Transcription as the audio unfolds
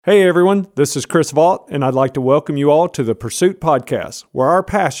Hey everyone, this is Chris Vaught, and I'd like to welcome you all to the Pursuit Podcast, where our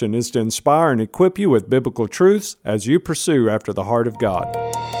passion is to inspire and equip you with biblical truths as you pursue after the heart of God.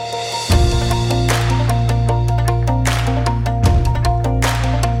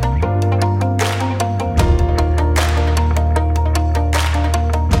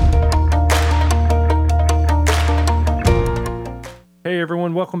 Hey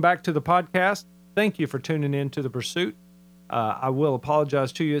everyone, welcome back to the podcast. Thank you for tuning in to the Pursuit. I will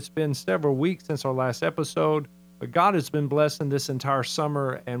apologize to you. It's been several weeks since our last episode, but God has been blessing this entire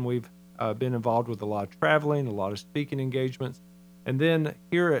summer, and we've been involved with a lot of traveling, a lot of speaking engagements. And then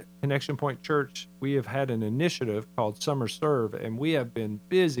here at Connection Point Church, we have had an initiative called Summer Serve, and we have been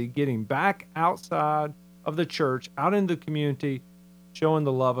busy getting back outside of the church, out in the community, showing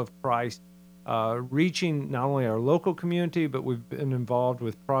the love of Christ, reaching not only our local community, but we've been involved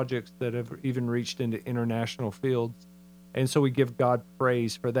with projects that have even reached into international fields. And so we give God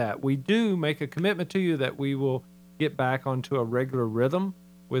praise for that. We do make a commitment to you that we will get back onto a regular rhythm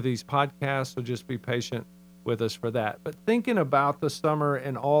with these podcasts, so just be patient with us for that. But thinking about the summer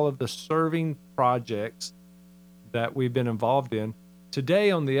and all of the serving projects that we've been involved in,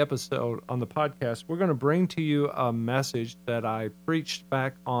 today on the episode, on the podcast, we're going to bring to you a message that I preached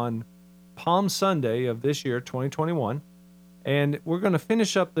back on Palm Sunday of this year, 2021. And we're going to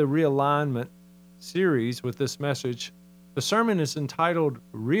finish up the Realignment series with this message. The sermon is entitled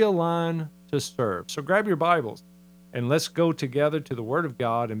Realign to Serve. So grab your Bibles and let's go together to the Word of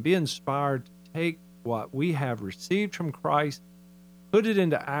God and be inspired to take what we have received from Christ, put it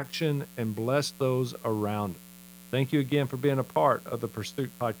into action, and bless those around us. Thank you again for being a part of the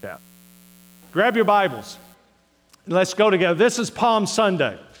Pursuit Podcast. Grab your Bibles and let's go together. This is Palm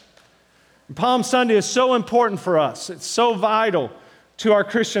Sunday. And Palm Sunday is so important for us. It's so vital to our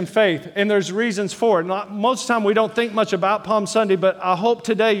Christian faith, and there's reasons for it. Most of the time we don't think much about Palm Sunday, but I hope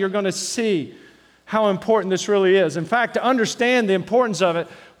today you're going to see how important this really is. In fact, to understand the importance of it,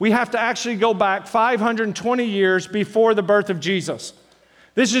 we have to actually go back 520 years before the birth of Jesus.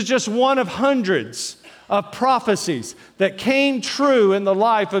 This is just one of hundreds of prophecies that came true in the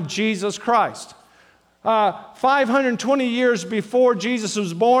life of Jesus Christ. 520 years before Jesus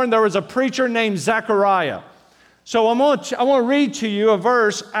was born, there was a preacher named Zechariah. So I want to read to you a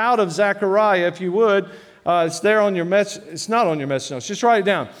verse out of Zechariah, if you would. It's there on your message. It's not on your message notes. Just write it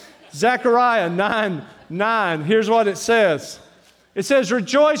down. Zechariah 9:9. Here's what it says. It says,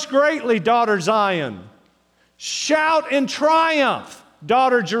 "Rejoice greatly, daughter Zion. Shout in triumph,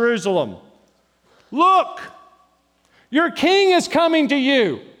 daughter Jerusalem. Look, your king is coming to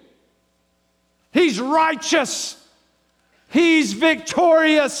you. He's righteous. He's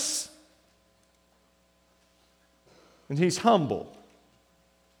victorious. And he's humble,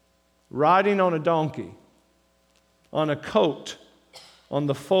 riding on a donkey, on a coat, on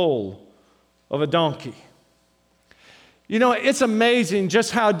the foal of a donkey." You know, it's amazing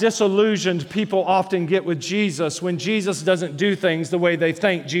just how disillusioned people often get with Jesus when Jesus doesn't do things the way they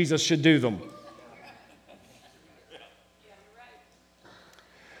think Jesus should do them.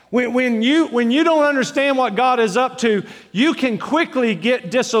 When you don't understand what God is up to, you can quickly get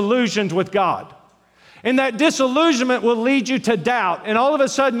disillusioned with God. And that disillusionment will lead you to doubt. And all of a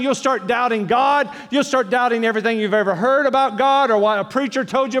sudden, you'll start doubting God. You'll start doubting everything you've ever heard about God, or what a preacher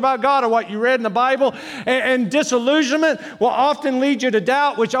told you about God, or what you read in the Bible. And disillusionment will often lead you to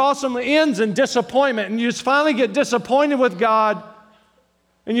doubt, which also ends in disappointment. And you just finally get disappointed with God.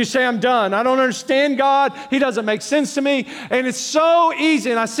 And you say, "I'm done. I don't understand God. He doesn't make sense to me." And it's so easy,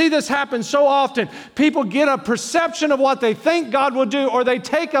 and I see this happen so often. People get a perception of what they think God will do, or they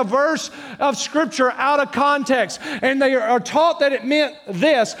take a verse of Scripture out of context, and they are taught that it meant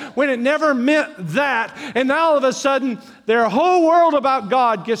this when it never meant that. And now all of a sudden, their whole world about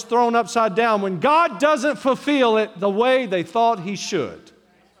God gets thrown upside down when God doesn't fulfill it the way they thought He should.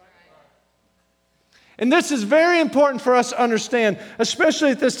 And this is very important for us to understand, especially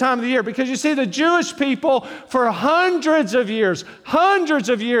at this time of the year, because you see, the Jewish people for hundreds of years,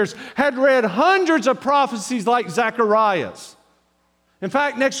 had read hundreds of prophecies like Zechariah's. In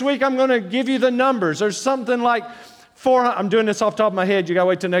fact, next week I'm going to give you the numbers. There's something like 400, I'm doing this off the top of my head. You got to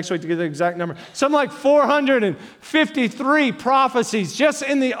wait till next week to get the exact number. Something like 453 prophecies just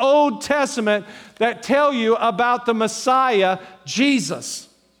in the Old Testament that tell you about the Messiah, Jesus.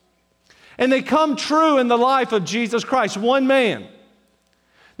 And they come true in the life of Jesus Christ, one man.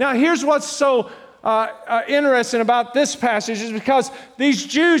 Now, here's what's so interesting about this passage is because these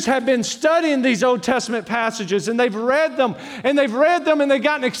Jews have been studying these Old Testament passages, and they've read them, and they've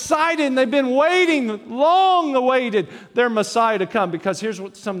gotten excited, and they've been waiting, long awaited their Messiah to come. Because here's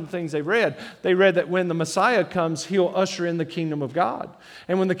what some of the things they read. They read that when the Messiah comes, he'll usher in the kingdom of God.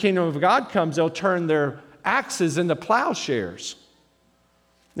 And when the kingdom of God comes, they'll turn their axes into plowshares.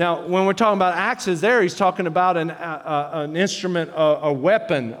 Now, when we're talking about axes there, he's talking about an instrument, a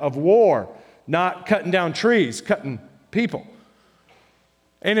weapon of war. Not cutting down trees, cutting people.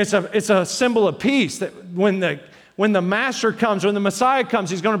 And it's a symbol of peace, that when the master comes, when the Messiah comes,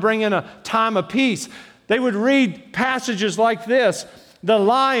 he's going to bring in a time of peace. They would read passages like this: the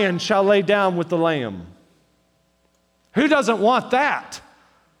lion shall lay down with the lamb. Who doesn't want that?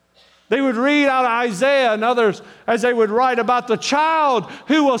 They would read out of Isaiah and others as they would write about the child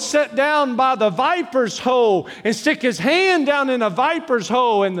who will sit down by the viper's hole and stick his hand down in a viper's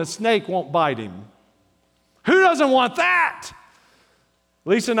hole and the snake won't bite him. Who doesn't want that?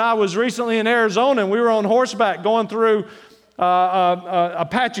 Lisa and I was recently in Arizona, and we were on horseback going through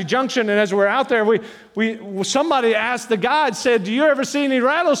Apache Junction, and as we were out there, somebody asked the guide, said, "Do you ever see any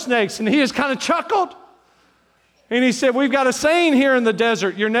rattlesnakes?" And he just kind of chuckled. And he said, "We've got a saying here in the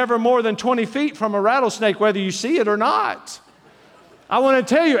desert: you're never more than 20 feet from a rattlesnake, whether you see it or not." I want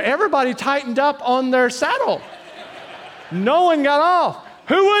to tell you, everybody tightened up on their saddle. No one got off.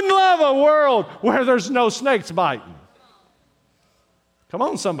 Who wouldn't love a world where there's no snakes biting? Come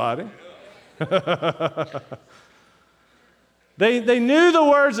on, somebody. They knew the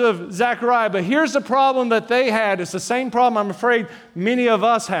words of Zechariah, but here's the problem that they had. It's the same problem I'm afraid many of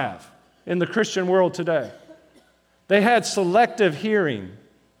us have in the Christian world today. They had selective hearing,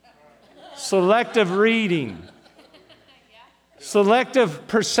 selective reading, selective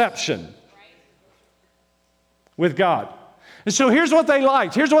perception with God. And so here's what they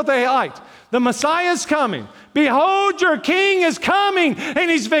liked. The Messiah's coming. Behold, your king is coming,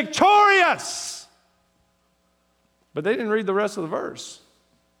 and he's victorious. But they didn't read the rest of the verse.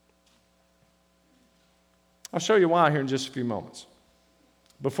 I'll show you why here in just a few moments.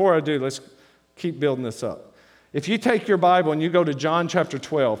 Before I do, let's keep building this up. If you take your Bible and you go to John chapter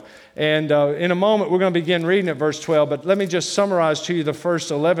 12, and in a moment we're going to begin reading at verse 12, but let me just summarize to you the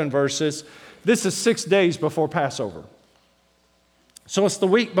first 11 verses. This is 6 days before Passover. So it's the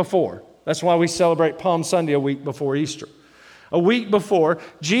week before. That's why we celebrate Palm Sunday a week before Easter. A week before,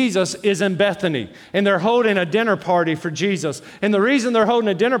 Jesus is in Bethany, and they're holding a dinner party for Jesus. And the reason they're holding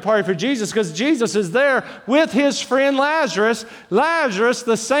a dinner party for Jesus is because Jesus is there with his friend Lazarus. Lazarus,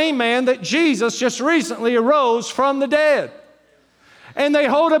 the same man that Jesus just recently arose from the dead. And they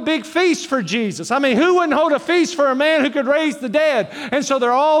hold a big feast for Jesus. I mean, who wouldn't hold a feast for a man who could raise the dead? And so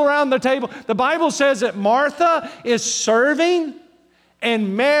they're all around the table. The Bible says that Martha is serving,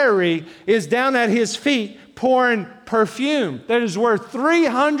 and Mary is down at his feet pouring perfume that is worth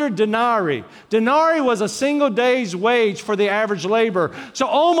 300 denarii. Denarii was a single day's wage for the average laborer. So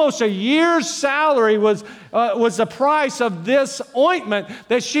almost a year's salary was the price of this ointment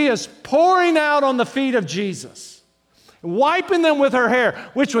that she is pouring out on the feet of Jesus, wiping them with her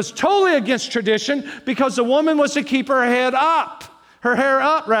hair, which was totally against tradition because the woman was to keep her hair up,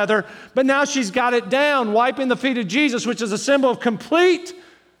 but now she's got it down, wiping the feet of Jesus, which is a symbol of complete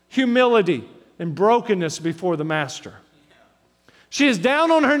humility and brokenness before the Master. She is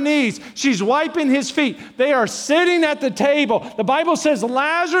down on her knees. She's wiping his feet. They are sitting at the table. The Bible says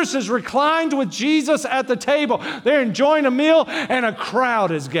Lazarus is reclined with Jesus at the table. They're enjoying a meal, and a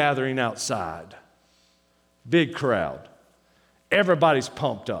crowd is gathering outside. Big crowd. Everybody's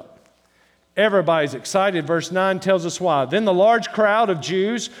pumped up. Everybody's excited. Verse 9 tells us why. Then the large crowd of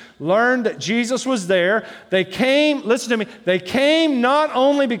Jews learned that Jesus was there. They came, listen to me, they came not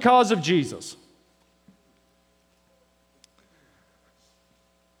only because of Jesus,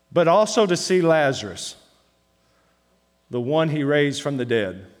 but also to see Lazarus, the one he raised from the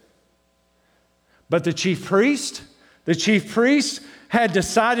dead. But the chief priest had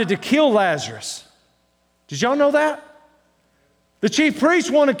decided to kill Lazarus. Did y'all know that? The chief priests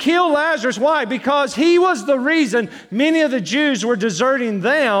want to kill Lazarus. Why? Because he was the reason many of the Jews were deserting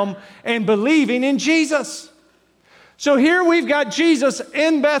them and believing in Jesus. So here we've got Jesus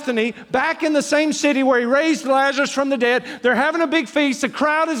in Bethany, back in the same city where he raised Lazarus from the dead. They're having a big feast. The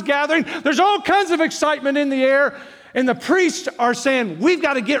crowd is gathering. There's all kinds of excitement in the air. And the priests are saying, we've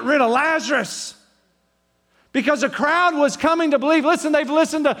got to get rid of Lazarus. Because the crowd was coming to believe. Listen, they've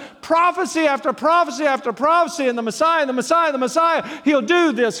listened to prophecy after prophecy after prophecy. And the Messiah, he'll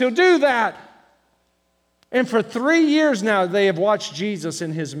do this, he'll do that. And for 3 years now, they have watched Jesus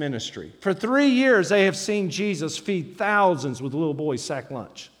in his ministry. For 3 years, they have seen Jesus feed thousands with little boys' sack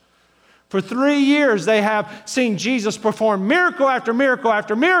lunch. For 3 years, they have seen Jesus perform miracle after miracle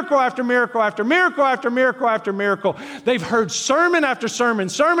after miracle after miracle after miracle after miracle after miracle. They've heard sermon after sermon,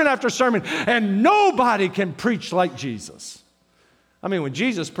 sermon after sermon, and nobody can preach like Jesus. I mean, when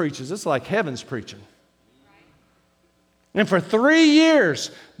Jesus preaches, it's like heaven's preaching. And for 3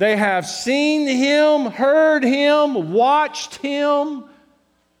 years, they have seen him, heard him, watched him.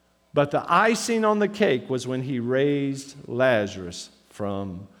 But the icing on the cake was when he raised Lazarus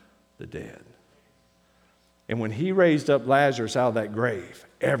from the dead. And when he raised up Lazarus out of that grave,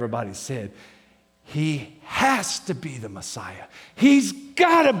 everybody said, he has to be the Messiah. He's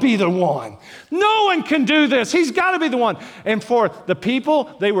got to be the one. No one can do this. He's got to be the one. And for the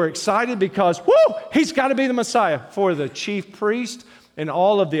people, they were excited because, he's got to be the Messiah. For the chief priest and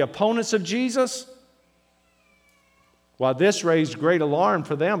all of the opponents of Jesus, while this raised great alarm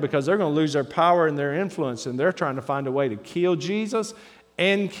for them because they're going to lose their power and their influence, and they're trying to find a way to kill Jesus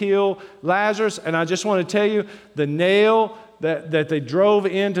and kill Lazarus. And I just want to tell you, the nail that they drove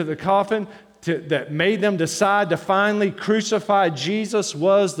into the coffin that made them decide to finally crucify Jesus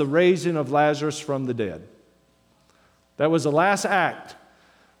was the raising of Lazarus from the dead. That was the last act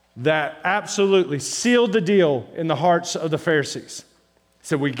that absolutely sealed the deal in the hearts of the Pharisees.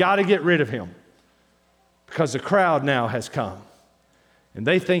 Said, we got to get rid of him because the crowd now has come. And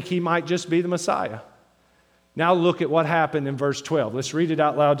they think he might just be the Messiah. Now look at what happened in verse 12. Let's read it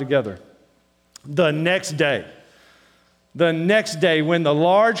out loud together. The next day, when the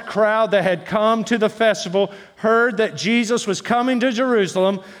large crowd that had come to the festival heard that Jesus was coming to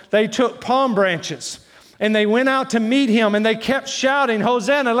Jerusalem, they took palm branches and they went out to meet him and they kept shouting,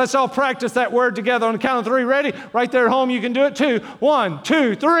 Hosanna. Let's all practice that word together on the count of 3. Ready? Right there at home, you can do it too. 1,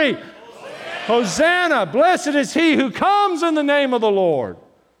 2, 3. Hosanna! Hosanna! Blessed is he who comes in the name of the Lord,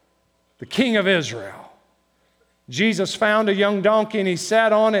 the King of Israel. Jesus found a young donkey and he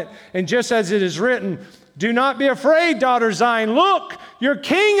sat on it. And just as it is written, do not be afraid, daughter Zion. Look, your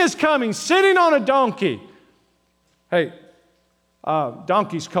king is coming, sitting on a donkey. Hey,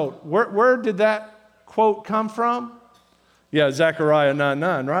 donkey's coat. Where did that quote come from? Yeah, Zechariah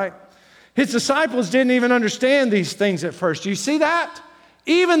 9:9, right? His disciples didn't even understand these things at first. Do you see that?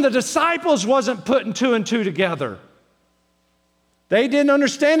 Even the disciples wasn't putting 2 and 2 together. They didn't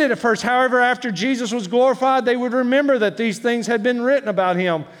understand it at first. However, after Jesus was glorified, they would remember that these things had been written about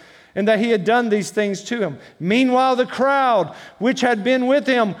him and that he had done these things to him. Meanwhile, the crowd, which had been with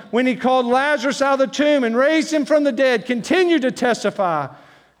him when he called Lazarus out of the tomb and raised him from the dead, continued to testify.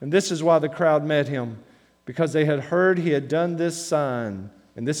 And this is why the crowd met him, because they had heard he had done this sign.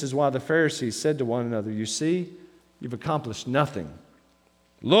 And this is why the Pharisees said to one another, you see, you've accomplished nothing.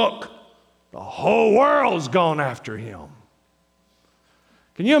 Look, the whole world's gone after him.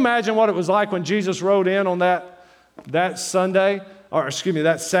 Can you imagine what it was like when Jesus rode in on that Sunday, or excuse me,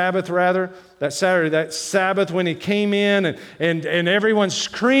 that Sabbath rather, that Saturday, that Sabbath when he came in and everyone's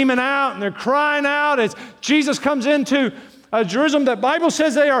screaming out and they're crying out as Jesus comes into Jerusalem. The Bible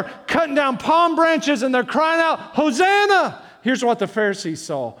says they are cutting down palm branches and they're crying out, Hosanna! Here's what the Pharisees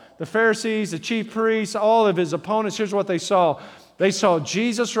saw. The Pharisees, the chief priests, all of his opponents, here's what they saw. They saw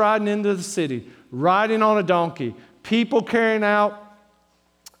Jesus riding into the city, riding on a donkey, people carrying out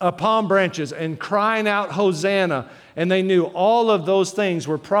palm branches and crying out Hosanna. And they knew all of those things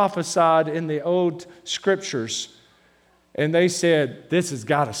were prophesied in the old scriptures. And they said, this has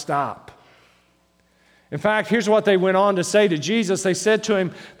got to stop. In fact, here's what they went on to say to Jesus. They said to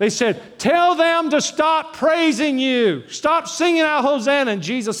him, tell them to stop praising you. Stop singing out Hosanna. And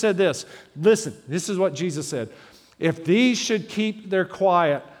Jesus said this. Listen, this is what Jesus said. If these should keep their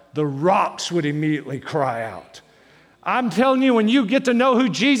quiet, the rocks would immediately cry out. I'm telling you, when you get to know who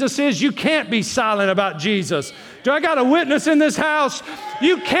Jesus is, you can't be silent about Jesus. Do I got a witness in this house?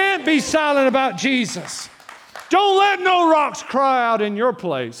 You can't be silent about Jesus. Don't let no rocks cry out in your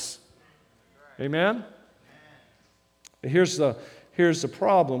place. Amen? Here's the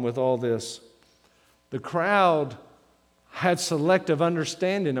problem with all this. The crowd had selective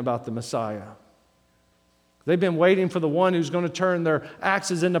understanding about the Messiah. They've been waiting for the one who's going to turn their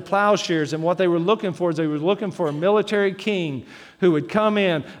axes into plowshares. And what they were looking for is they were looking for a military king who would come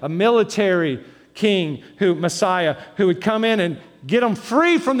in, a military king, Messiah, who would come in and get them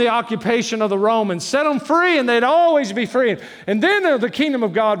free from the occupation of the Romans, set them free, and they'd always be free. And then the kingdom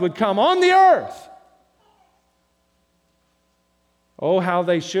of God would come on the earth. Oh, how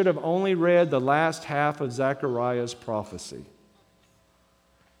they should have only read the last half of Zechariah's prophecy.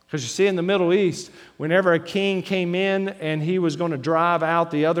 Because you see, in the Middle East, whenever a king came in and he was going to drive out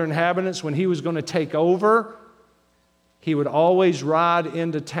the other inhabitants, when he was going to take over, he would always ride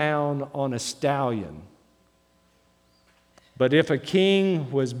into town on a stallion. But if a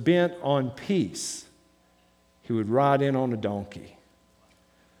king was bent on peace, he would ride in on a donkey.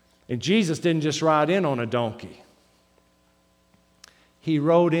 And Jesus didn't just ride in on a donkey. He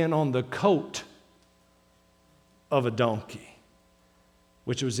rode in on the coat of a donkey,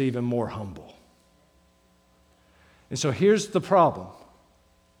 which was even more humble. And so here's the problem.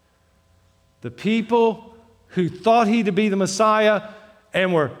 The people who thought he to be the Messiah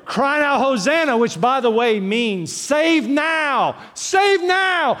and were crying out, Hosanna, which, by the way, means save now, save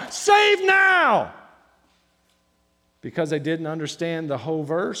now, save now. Because they didn't understand the whole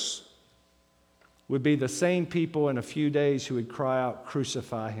verse, would be the same people in a few days who would cry out,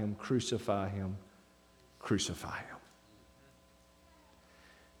 crucify him, crucify him, crucify him.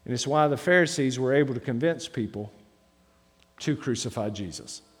 And it's why the Pharisees were able to convince people to crucify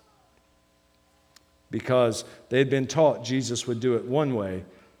Jesus. Because they had been taught Jesus would do it one way,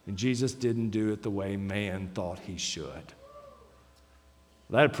 and Jesus didn't do it the way man thought he should.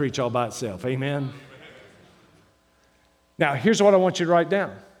 That'd preach all by itself. Amen? Now, here's what I want you to write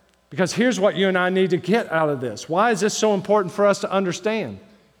down. Because here's what you and I need to get out of this. Why is this so important for us to understand?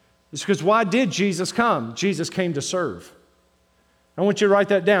 It's because why did Jesus come? Jesus came to serve. I want you to write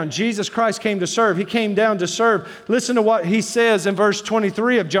that down. Jesus Christ came to serve. He came down to serve. Listen to what he says in verse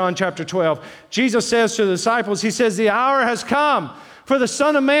 23 of John chapter 12. Jesus says to the disciples, he says, the hour has come for the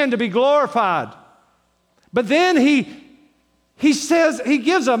Son of Man to be glorified. But then he says, he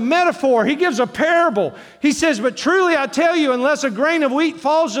gives a metaphor, he gives a parable. He says, but truly I tell you, unless a grain of wheat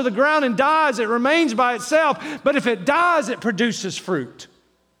falls to the ground and dies, it remains by itself. But if it dies, it produces fruit.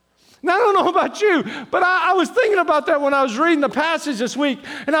 Now, I don't know about you, but I was thinking about that when I was reading the passage this week,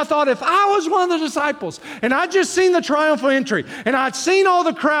 and I thought, if I was one of the disciples, and I'd just seen the triumphal entry, and I'd seen all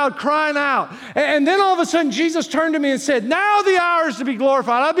the crowd crying out, and then all of a sudden Jesus turned to me and said, now the hour is to be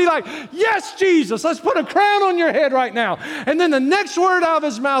glorified. I'd be like, yes, Jesus, let's put a crown on your head right now. And then the next word out of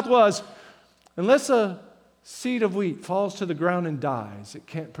his mouth was, unless a seed of wheat falls to the ground and dies, it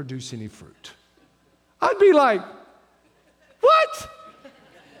can't produce any fruit. I'd be like, what?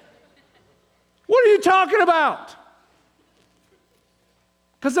 What are you talking about?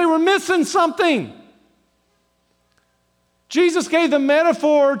 Because they were missing something. Jesus gave the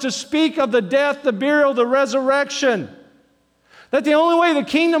metaphor to speak of the death, the burial, the resurrection. That the only way the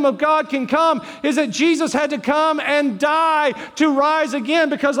kingdom of God can come is that Jesus had to come and die to rise again,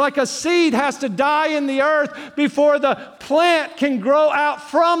 because like a seed has to die in the earth before the plant can grow out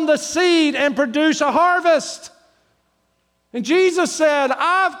from the seed and produce a harvest. And Jesus said,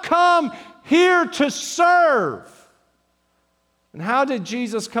 I've come here to serve. And how did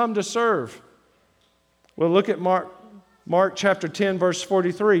Jesus come to serve? Well, look at Mark chapter 10, verse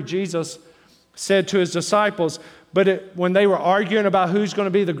 43. Jesus said to his disciples, when they were arguing about who's going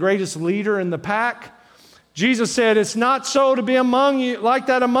to be the greatest leader in the pack, Jesus said, it's not so to be among you, like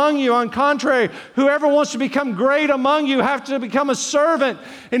that among you. On contrary, whoever wants to become great among you have to become a servant,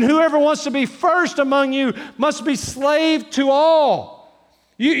 and whoever wants to be first among you must be slave to all.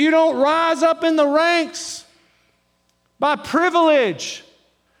 You don't rise up in the ranks by privilege.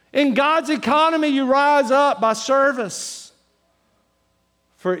 In God's economy, you rise up by service.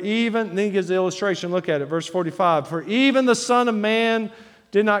 Then he gives the illustration. Look at it, verse 45. For even the Son of Man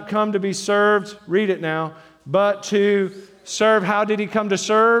did not come to be served, read it now, but to serve. How did he come to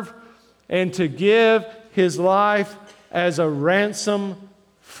serve? And to give his life as a ransom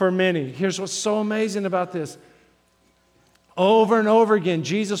for many. Here's what's so amazing about this. Over and over again,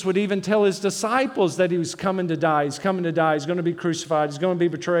 Jesus would even tell his disciples that he was coming to die. He's coming to die. He's going to be crucified. He's going to be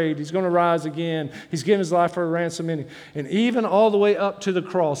betrayed. He's going to rise again. He's giving his life for a ransom. And even all the way up to the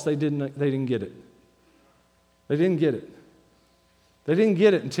cross, they didn't get it. They didn't get it. They didn't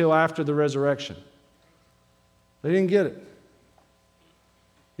get it until after the resurrection. They didn't get it.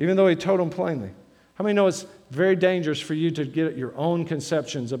 Even though he told them plainly. How many know it's very dangerous for you to get your own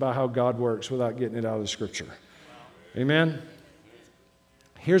conceptions about how God works without getting it out of the Scripture? Amen?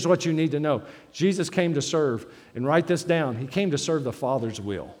 Here's what you need to know. Jesus came to serve, and write this down. He came to serve the Father's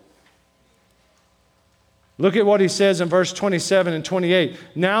will. Look at what he says in verse 27 and 28.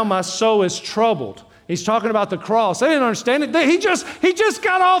 Now my soul is troubled. He's talking about the cross. They didn't understand it. He just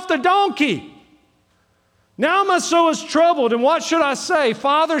got off the donkey. Now my soul is troubled, and what should I say?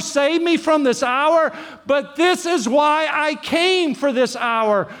 Father, save me from this hour, but this is why I came for this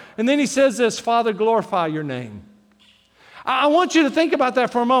hour. And then he says this, Father, glorify your name. I want you to think about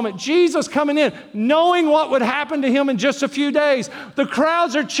that for a moment. Jesus coming in, knowing what would happen to him in just a few days. The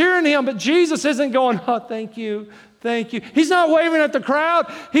crowds are cheering him, but Jesus isn't going, oh, thank you, thank you. He's not waving at the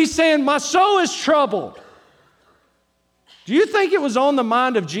crowd. He's saying, my soul is troubled. Do you think it was on the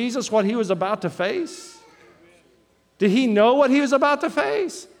mind of Jesus what he was about to face? Did he know what he was about to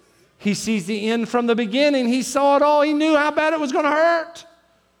face? He sees the end from the beginning. He saw it all. He knew how bad it was going to hurt.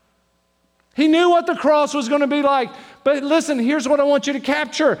 He knew what the cross was going to be like. But listen, here's what I want you to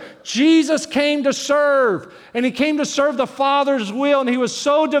capture. Jesus came to serve, and he came to serve the Father's will, and he was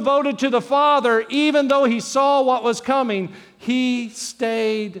so devoted to the Father, even though he saw what was coming, he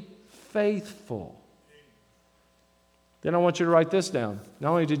stayed faithful. Then I want you to write this down.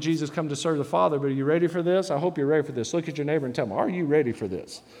 Not only did Jesus come to serve the Father, but are you ready for this? I hope you're ready for this. Look at your neighbor and tell them, are you ready for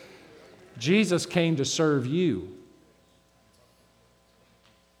this? Jesus came to serve you.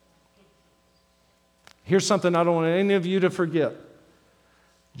 Here's something I don't want any of you to forget.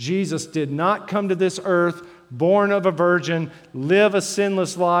 Jesus did not come to this earth, born of a virgin, live a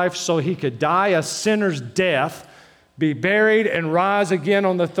sinless life so he could die a sinner's death, be buried and rise again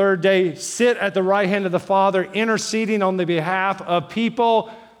on the third day, sit at the right hand of the Father, interceding on the behalf of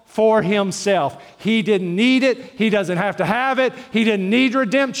people for himself. He didn't need it. He doesn't have to have it. He didn't need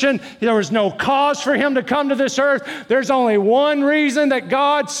redemption. There was no cause for him to come to this earth. There's only one reason that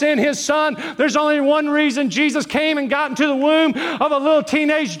God sent his son. There's only one reason Jesus came and got into the womb of a little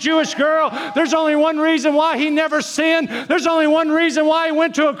teenage Jewish girl. There's only one reason why he never sinned. There's only one reason why he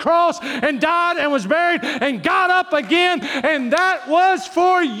went to a cross and died and was buried and got up again, and that was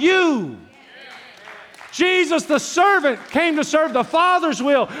for you. Jesus, the servant, came to serve the Father's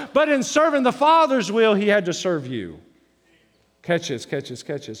will, but in serving the Father's will, he had to serve you. Catch this, catch this,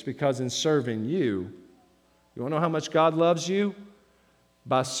 catch this, because in serving you, you want to know how much God loves you?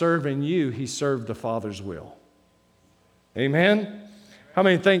 By serving you, he served the Father's will. Amen? How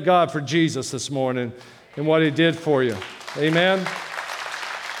many thank God for Jesus this morning and what he did for you? Amen?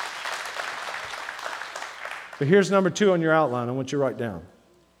 But here's number 2 on your outline. I want you to write down.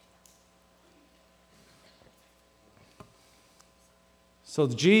 So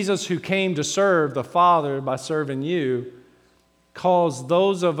Jesus, who came to serve the Father by serving you, calls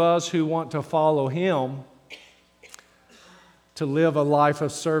those of us who want to follow him to live a life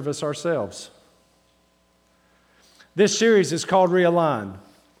of service ourselves. This series is called Realign.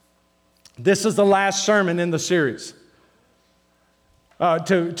 This is the last sermon in the series.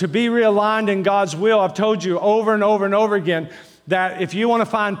 To be realigned in God's will, I've told you over and over and over again, that if you want to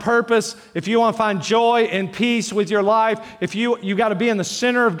find purpose, if you want to find joy and peace with your life, if you got to be in the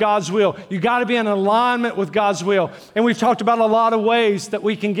center of God's will. You got to be in alignment with God's will. And we've talked about a lot of ways that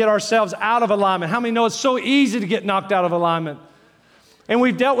we can get ourselves out of alignment. How many know it's so easy to get knocked out of alignment? And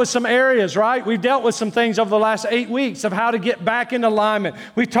we've dealt with some areas, right? We've dealt with some things over the last 8 weeks of how to get back in alignment.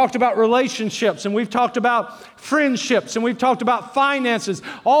 We've talked about relationships, and we've talked about friendships, and we've talked about finances,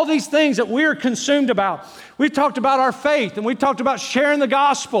 all these things that we're consumed about. We've talked about our faith, and we've talked about sharing the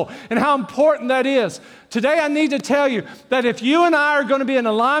gospel and how important that is. Today, I need to tell you that if you and I are going to be in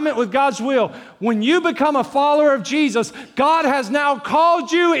alignment with God's will, when you become a follower of Jesus, God has now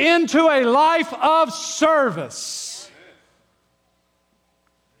called you into a life of service.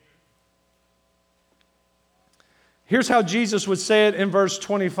 Here's how Jesus would say it in verse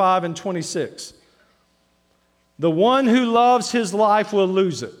 25 and 26. The one who loves his life will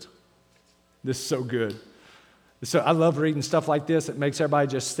lose it. This is so good. So I love reading stuff like this. It makes everybody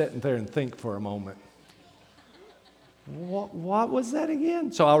just sit there and think for a moment. What was that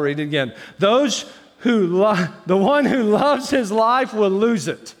again? So I'll read it again. The one who loves his life will lose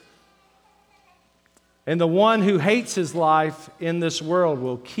it. And the one who hates his life in this world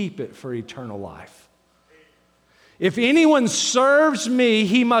will keep it for eternal life. If anyone serves me,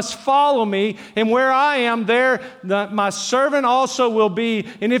 he must follow me, and where I am, there my servant also will be.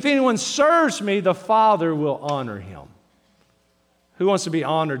 And if anyone serves me, the Father will honor him. Who wants to be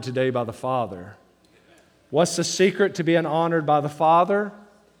honored today by the Father? What's the secret to being honored by the Father?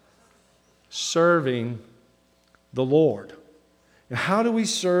 Serving the Lord. And how do we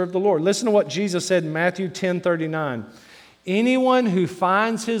serve the Lord? Listen to what Jesus said in Matthew 10:39. Anyone who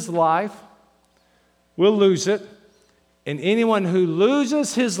finds his life will lose it. And anyone who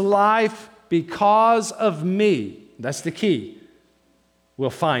loses his life because of me, that's the key, will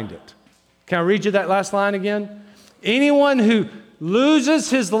find it. Can I read you that last line again? Anyone who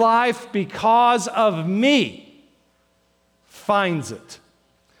loses his life because of me finds it.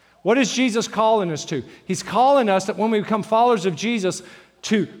 What is Jesus calling us to? He's calling us that when we become followers of Jesus,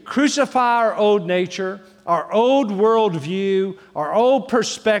 to crucify our old nature, our old worldview, our old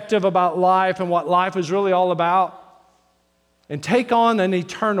perspective about life and what life is really all about, and take on an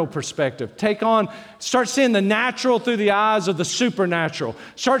eternal perspective. Start seeing the natural through the eyes of the supernatural.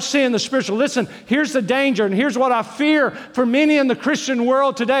 Start seeing the spiritual. Listen, here's the danger, and here's what I fear for many in the Christian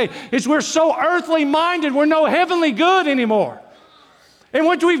world today, is we're so earthly minded, we're no heavenly good anymore. And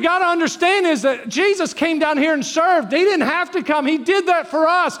what we've got to understand is that Jesus came down here and served. He didn't have to come. He did that for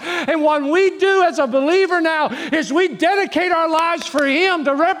us. And what we do as a believer now is we dedicate our lives for Him,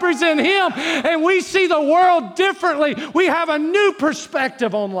 to represent Him, and we see the world differently. We have a new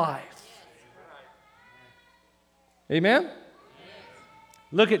perspective on life. Amen?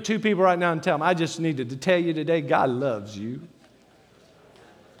 Look at two people right now and tell them, I just needed to tell you today, God loves you.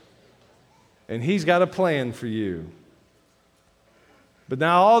 And He's got a plan for you. But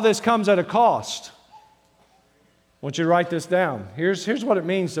now all this comes at a cost. I want you to write this down. Here's what it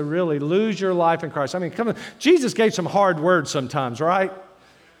means to really lose your life in Christ. I mean, come on. Jesus gave some hard words sometimes, right?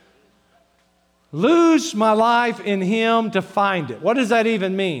 Lose my life in Him to find it. What does that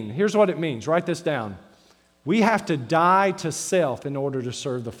even mean? Here's what it means. Write this down. We have to die to self in order to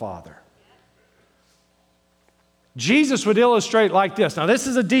serve the Father. Jesus would illustrate like this. Now, this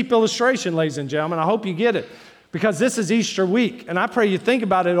is a deep illustration, ladies and gentlemen. I hope you get it, because this is Easter week, and I pray you think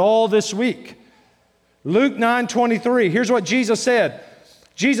about it all this week. Luke 9:23, here's what Jesus said.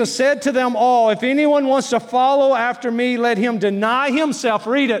 Jesus said to them all, if anyone wants to follow after me, let him deny himself.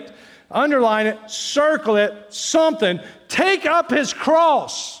 Read it, underline it, circle it, something. Take up his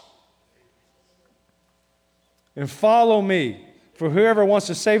cross and follow me. For whoever wants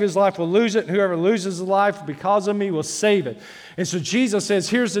to save his life will lose it, and whoever loses his life because of me will save it. And so Jesus says,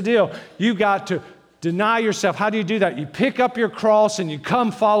 here's the deal. You got to deny yourself. How do you do that? You pick up your cross and you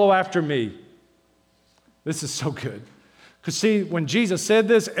come follow after me. This is so good. Because see, when Jesus said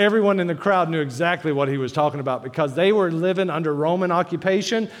this, everyone in the crowd knew exactly what He was talking about, because they were living under Roman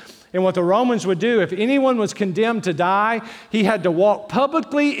occupation. And what the Romans would do, if anyone was condemned to die, he had to walk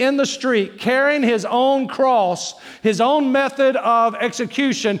publicly in the street carrying his own cross, his own method of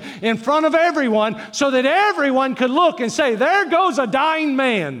execution in front of everyone, so that everyone could look and say, there goes a dying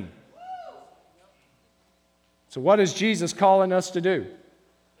man. So what is Jesus calling us to do?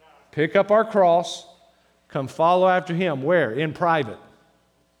 Pick up our cross, come follow after Him. Where? In private?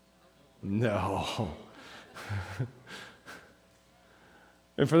 No.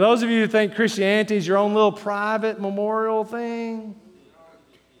 And for those of you who think Christianity is your own little private memorial thing,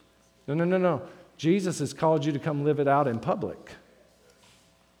 no. Jesus has called you to come live it out in public.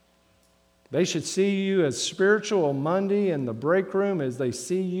 They should see you as spiritual on Monday in the break room as they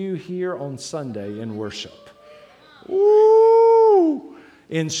see you here on Sunday in worship. Ooh!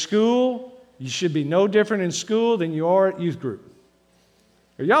 In school, you should be no different in school than you are at youth group.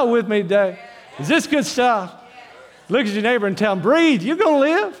 Are y'all with me today? Is this good stuff? Look at your neighbor and tell him, breathe, you're going to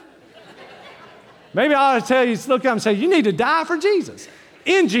live. Maybe I ought to tell you, look at him and say, you need to die for Jesus.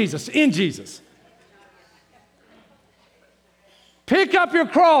 In Jesus, in Jesus. Pick up your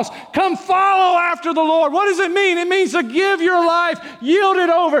cross. Come follow after the Lord. What does it mean? It means to give your life, yield it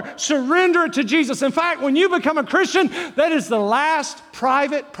over, surrender it to Jesus. In fact, when you become a Christian, that is the last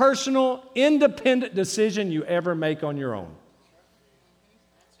private, personal, independent decision you ever make on your own.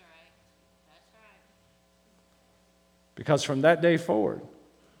 Because from that day forward,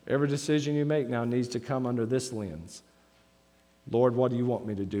 every decision you make now needs to come under this lens. Lord, what do you want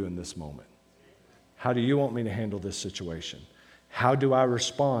me to do in this moment? How do you want me to handle this situation? How do I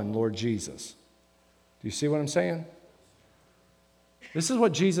respond, Lord Jesus? Do you see what I'm saying? This is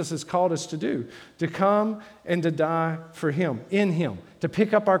what Jesus has called us to do, to come and to die for Him, in Him, to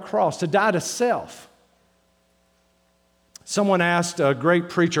pick up our cross, to die to self. Someone asked a great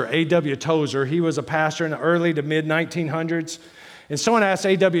preacher, A.W. Tozer. He was a pastor in the early to mid-1900s. And someone asked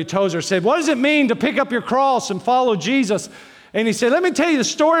A.W. Tozer, said, what does it mean to pick up your cross and follow Jesus? And he said, let me tell you the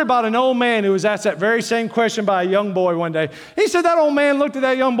story about an old man who was asked that very same question by a young boy one day. He said that old man looked at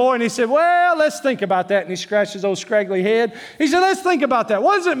that young boy and he said, well, let's think about that. And he scratched his old scraggly head. He said, let's think about that.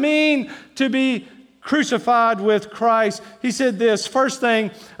 What does it mean to be crucified with Christ? He said this, first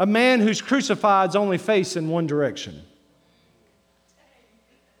thing, a man who's crucified is only facing one direction.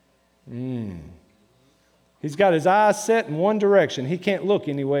 He's got his eyes set in one direction. He can't look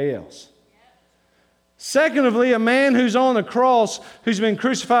anywhere else. Secondly, a man who's on the cross, who's been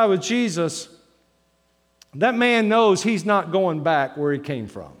crucified with Jesus, that man knows he's not going back where he came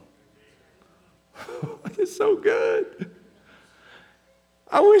from. It's so good.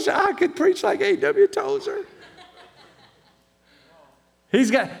 I wish I could preach like A.W. Tozer. He's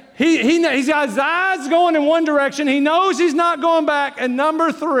got his eyes going in one direction. He knows he's not going back. And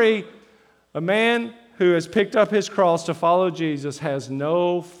number three, a man who has picked up his cross to follow Jesus has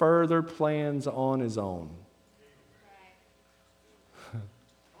no further plans on his own.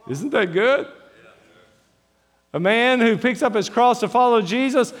 Isn't that good? A man who picks up his cross to follow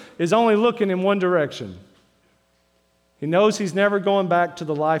Jesus is only looking in one direction. He knows he's never going back to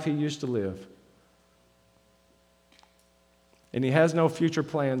the life he used to live. And he has no future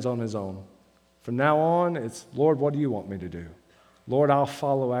plans on his own. From now on, it's, Lord, what do you want me to do? Lord, I'll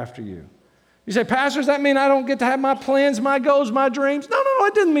follow after you. You say, Pastor, does that mean I don't get to have my plans, my goals, my dreams? No,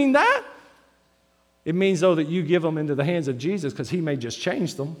 it didn't mean that. It means, though, that you give them into the hands of Jesus because he may just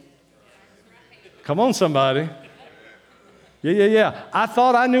change them. Come on, somebody. Yeah. I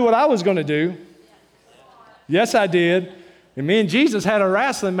thought I knew what I was going to do. Yes, I did. And me and Jesus had a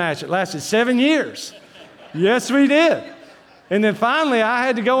wrestling match. It lasted 7 years. Yes, we did. And then finally, I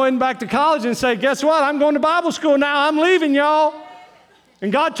had to go in back to college and say, guess what? I'm going to Bible school now. I'm leaving, y'all.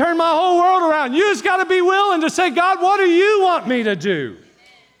 And God turned my whole world around. You just got to be willing to say, God, what do you want me to do?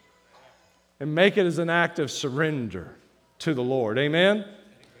 And make it as an act of surrender to the Lord. Amen?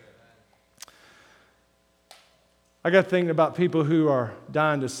 I got thinking about people who are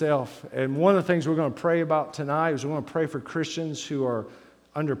dying to self. And one of the things we're going to pray about tonight is we're going to pray for Christians who are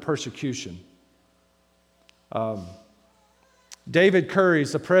under persecution. David Curry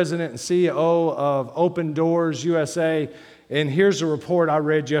is the president and CEO of Open Doors USA. And here's a report I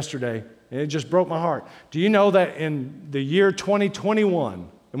read yesterday, and it just broke my heart. Do you know that in the year 2021,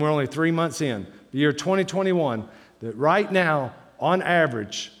 and we're only 3 months in, the year 2021, that right now, on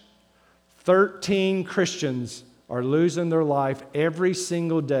average, 13 Christians are losing their life every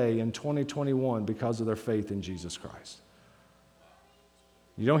single day in 2021 because of their faith in Jesus Christ.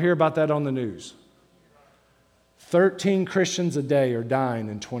 You don't hear about that on the news. 13 Christians a day are dying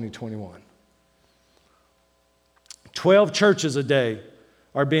in 2021. 12 churches a day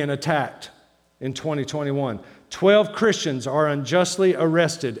are being attacked in 2021. 12 Christians are unjustly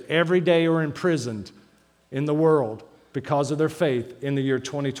arrested every day or imprisoned in the world because of their faith in the year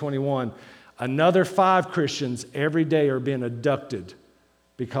 2021. Another 5 Christians every day are being abducted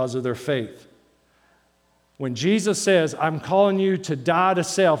because of their faith. When Jesus says, I'm calling you to die to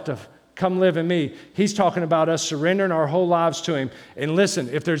self, to come live in me, he's talking about us surrendering our whole lives to him. And listen,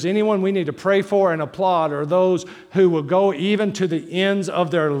 if there's anyone we need to pray for and applaud, are those who will go even to the ends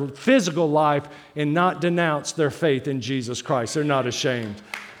of their physical life and not denounce their faith in Jesus Christ. They're not ashamed.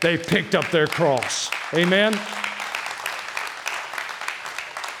 They picked up their cross. Amen?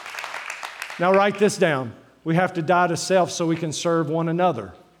 Now write this down. We have to die to self so we can serve one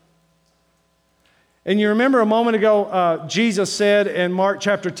another. And you remember a moment ago, Jesus said in Mark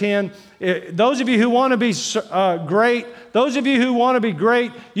chapter 10, those of you who want to be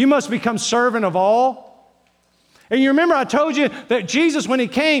great, you must become servant of all. And you remember I told you that Jesus, when he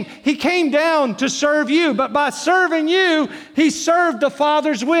came down to serve you. But by serving you, he served the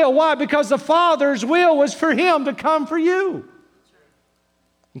Father's will. Why? Because the Father's will was for him to come for you.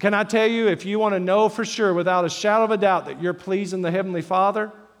 And can I tell you, if you want to know for sure, without a shadow of a doubt, that you're pleasing the Heavenly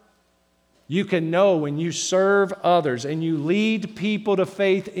Father, you can know when you serve others and you lead people to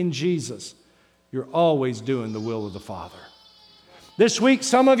faith in Jesus, you're always doing the will of the Father. This week,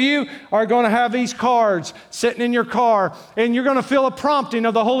 some of you are going to have these cards sitting in your car, and you're going to feel a prompting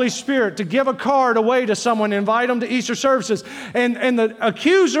of the Holy Spirit to give a card away to someone, invite them to Easter services. And the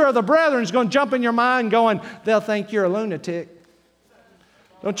accuser of the brethren is going to jump in your mind going, they'll think you're a lunatic.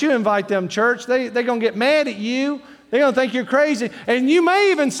 Don't you invite them, church. They're going to get mad at you. They're going to think you're crazy. And you may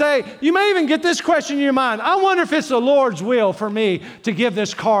even get this question in your mind. I wonder if it's the Lord's will for me to give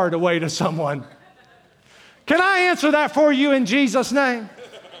this card away to someone. Can I answer that for you in Jesus' name?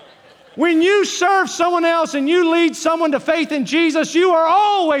 When you serve someone else and you lead someone to faith in Jesus, you are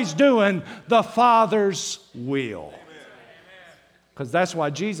always doing the Father's will. Because that's why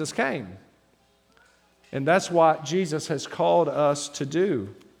Jesus came. And that's what Jesus has called us to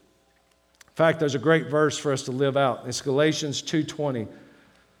do. In fact, there's a great verse for us to live out. It's Galatians 2:20. I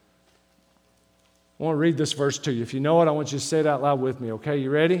want to read this verse to you. If you know it, I want you to say it out loud with me, okay?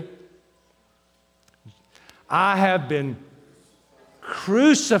 You ready? I have been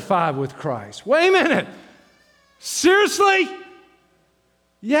crucified with Christ. Wait a minute. Seriously?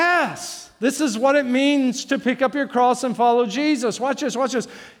 Yes. This is what it means to pick up your cross and follow Jesus. Watch this.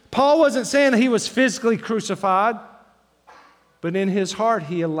 Paul wasn't saying he was physically crucified, but in his heart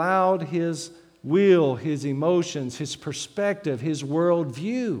he allowed his will, his emotions, his perspective, his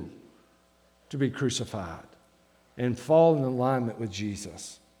worldview to be crucified and fall in alignment with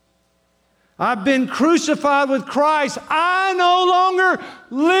Jesus. I've been crucified with Christ. I no longer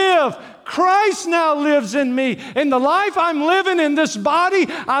live. Christ now lives in me. In the life I'm living in this body,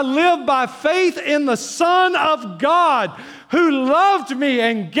 I live by faith in the Son of God who loved me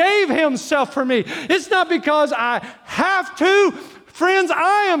and gave himself for me. It's not because I have to. Friends,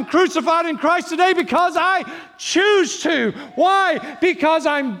 I am crucified in Christ today because I choose to. Why? Because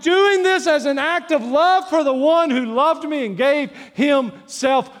I'm doing this as an act of love for the one who loved me and gave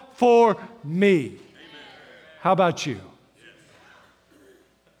himself for me. How about you?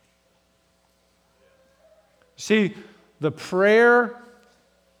 See, the prayer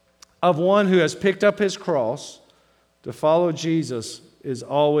of one who has picked up his cross to follow Jesus is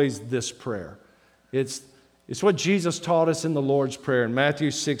always this prayer. It's what Jesus taught us in the Lord's Prayer in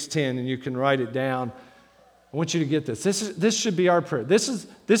Matthew 6:10, and you can write it down. I want you to get this. This should be our prayer. This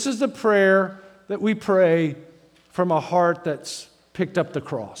is the prayer that we pray from a heart that's picked up the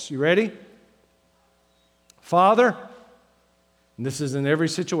cross. You ready? Father, and this is in every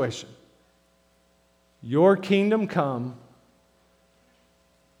situation, your kingdom come,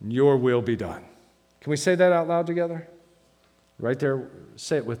 your will be done. Can we say that out loud together? Right there,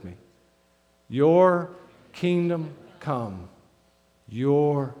 say it with me. Your kingdom come,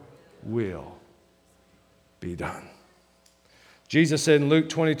 your will be done. Jesus said in Luke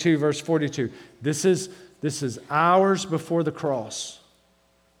 22, verse 42, this is hours before the cross.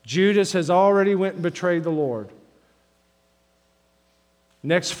 Judas has already went and betrayed the Lord.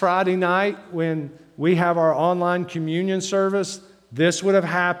 Next Friday night, when we have our online communion service, this would have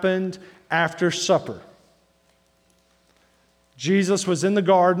happened after supper. Jesus was in the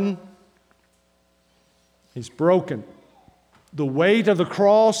garden. He's broken. The weight of the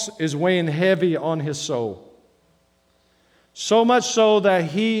cross is weighing heavy on his soul. So much so that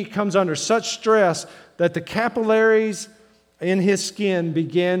he comes under such stress that the capillaries in his skin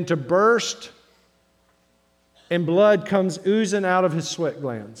begin to burst and blood comes oozing out of his sweat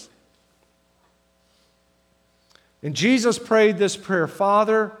glands. And Jesus prayed this prayer,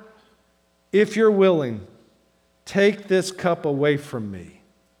 Father, if you're willing, take this cup away from me.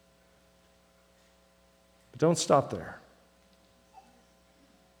 But don't stop there.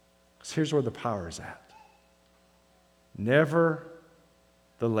 Because here's where the power is at. Nevertheless,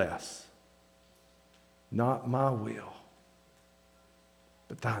 not my will,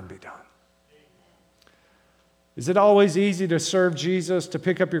 but thine be done. Is it always easy to serve Jesus, to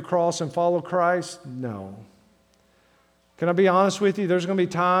pick up your cross and follow Christ? No. Can I be honest with you? There's going to be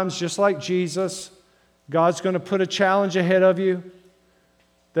times, just like Jesus, God's going to put a challenge ahead of you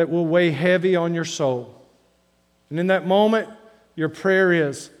that will weigh heavy on your soul. And in that moment, your prayer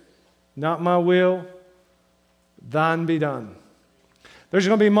is, not my will, thine be done. There's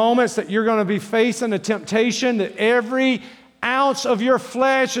going to be moments that you're going to be facing a temptation that every ounce of your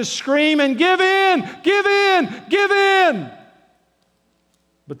flesh is screaming, give in, give in, give in.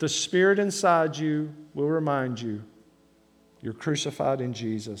 But the Spirit inside you will remind you, you're crucified in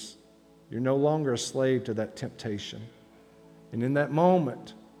Jesus. You're no longer a slave to that temptation. And in that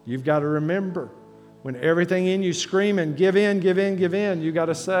moment, you've got to remember, when everything in you screaming, give in, give in, give in, you got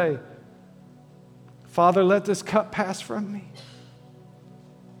to say, Father, let this cup pass from me.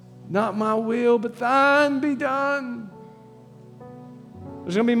 Not my will, but thine be done.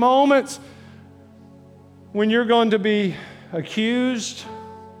 There's going to be moments when you're going to be accused,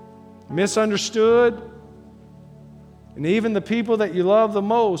 misunderstood, and even the people that you love the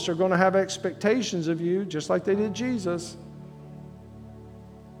most are going to have expectations of you, just like they did Jesus,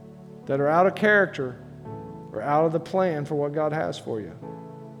 that are out of character or out of the plan for what God has for you.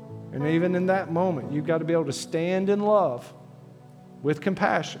 And even in that moment, you've got to be able to stand in love with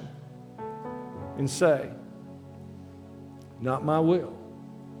compassion and say, not my will,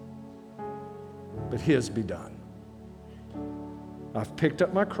 but His be done. I've picked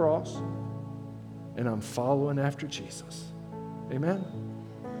up my cross and I'm following after Jesus. Amen?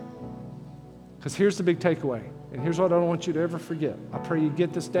 Because here's the big takeaway, and here's what I don't want you to ever forget. I pray you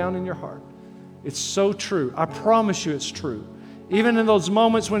get this down in your heart. It's so true. I promise you it's true. Even in those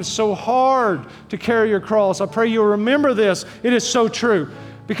moments when it's so hard to carry your cross, I pray you'll remember this. It is so true.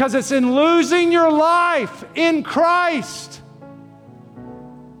 Because it's in losing your life in Christ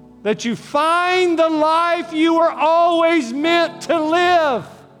that you find the life you were always meant to live.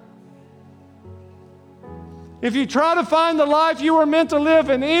 If you try to find the life you were meant to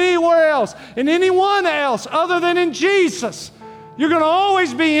live in anywhere else, in anyone else other than in Jesus, you're going to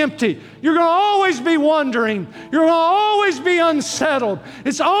always be empty. You're going to always be wondering. You're going to always be unsettled.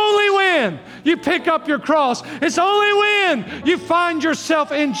 It's only when you pick up your cross, it's only when you find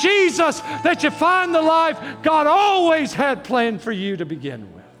yourself in Jesus that you find the life God always had planned for you to begin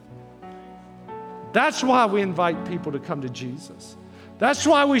with. That's why we invite people to come to Jesus. That's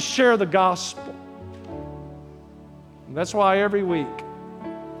why we share the gospel. And that's why every week,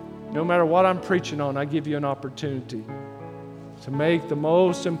 no matter what I'm preaching on, I give you an opportunity to make the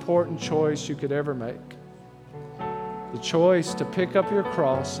most important choice you could ever make. The choice to pick up your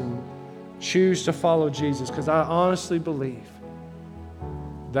cross and choose to follow Jesus, because I honestly believe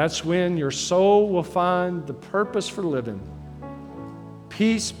that's when your soul will find the purpose for living,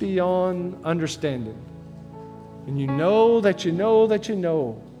 peace beyond understanding. And you know that you know that you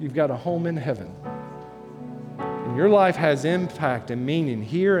know you've got a home in heaven. And your life has impact and meaning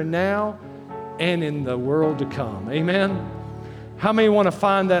here and now and in the world to come. Amen? How many want to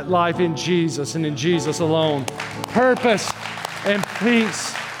find that life in Jesus and in Jesus alone? Purpose and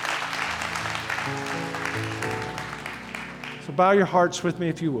peace. So bow your hearts with me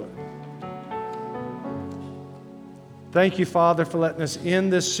if you would. Thank you, Father, for letting us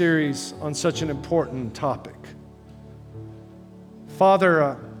end this series on such an important topic.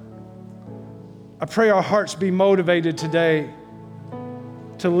 Father, I pray our hearts be motivated today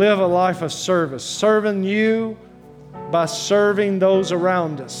to live a life of service, serving you by serving those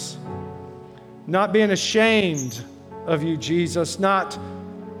around us. Not being ashamed of you, Jesus, not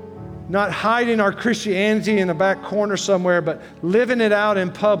hiding our Christianity in a back corner somewhere, but living it out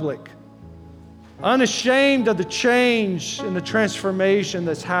in public. Unashamed of the change and the transformation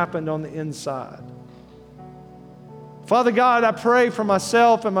that's happened on the inside. Father God, I pray for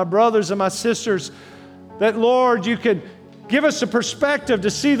myself and my brothers and my sisters that, Lord, you could give us a perspective to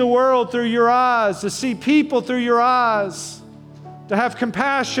see the world through your eyes, to see people through your eyes, to have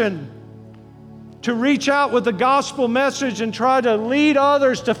compassion, to reach out with the gospel message and try to lead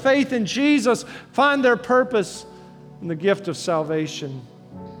others to faith in Jesus, find their purpose in the gift of salvation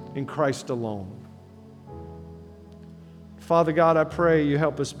in Christ alone. Father God, I pray you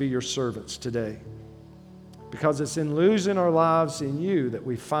help us be your servants today, because it's in losing our lives in you that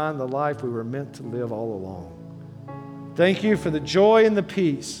we find the life we were meant to live all along. Thank you for the joy and the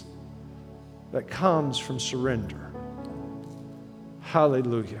peace that comes from surrender.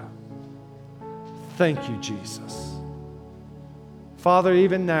 Hallelujah. Thank you, Jesus. Father,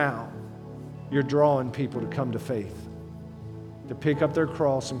 even now, you're drawing people to come to faith, to pick up their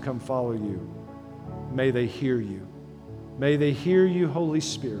cross and come follow you. May they hear you. May they hear you, Holy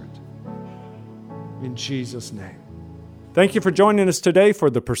Spirit. In Jesus' name. Thank you for joining us today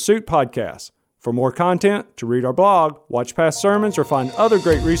for the Pursuit Podcast. For more content, to read our blog, watch past sermons, or find other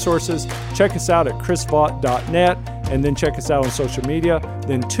great resources, check us out at chrisvaught.net, and then check us out on social media.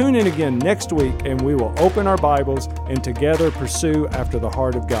 Then tune in again next week, and we will open our Bibles and together pursue after the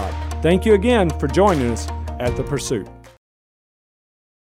heart of God. Thank you again for joining us at The Pursuit.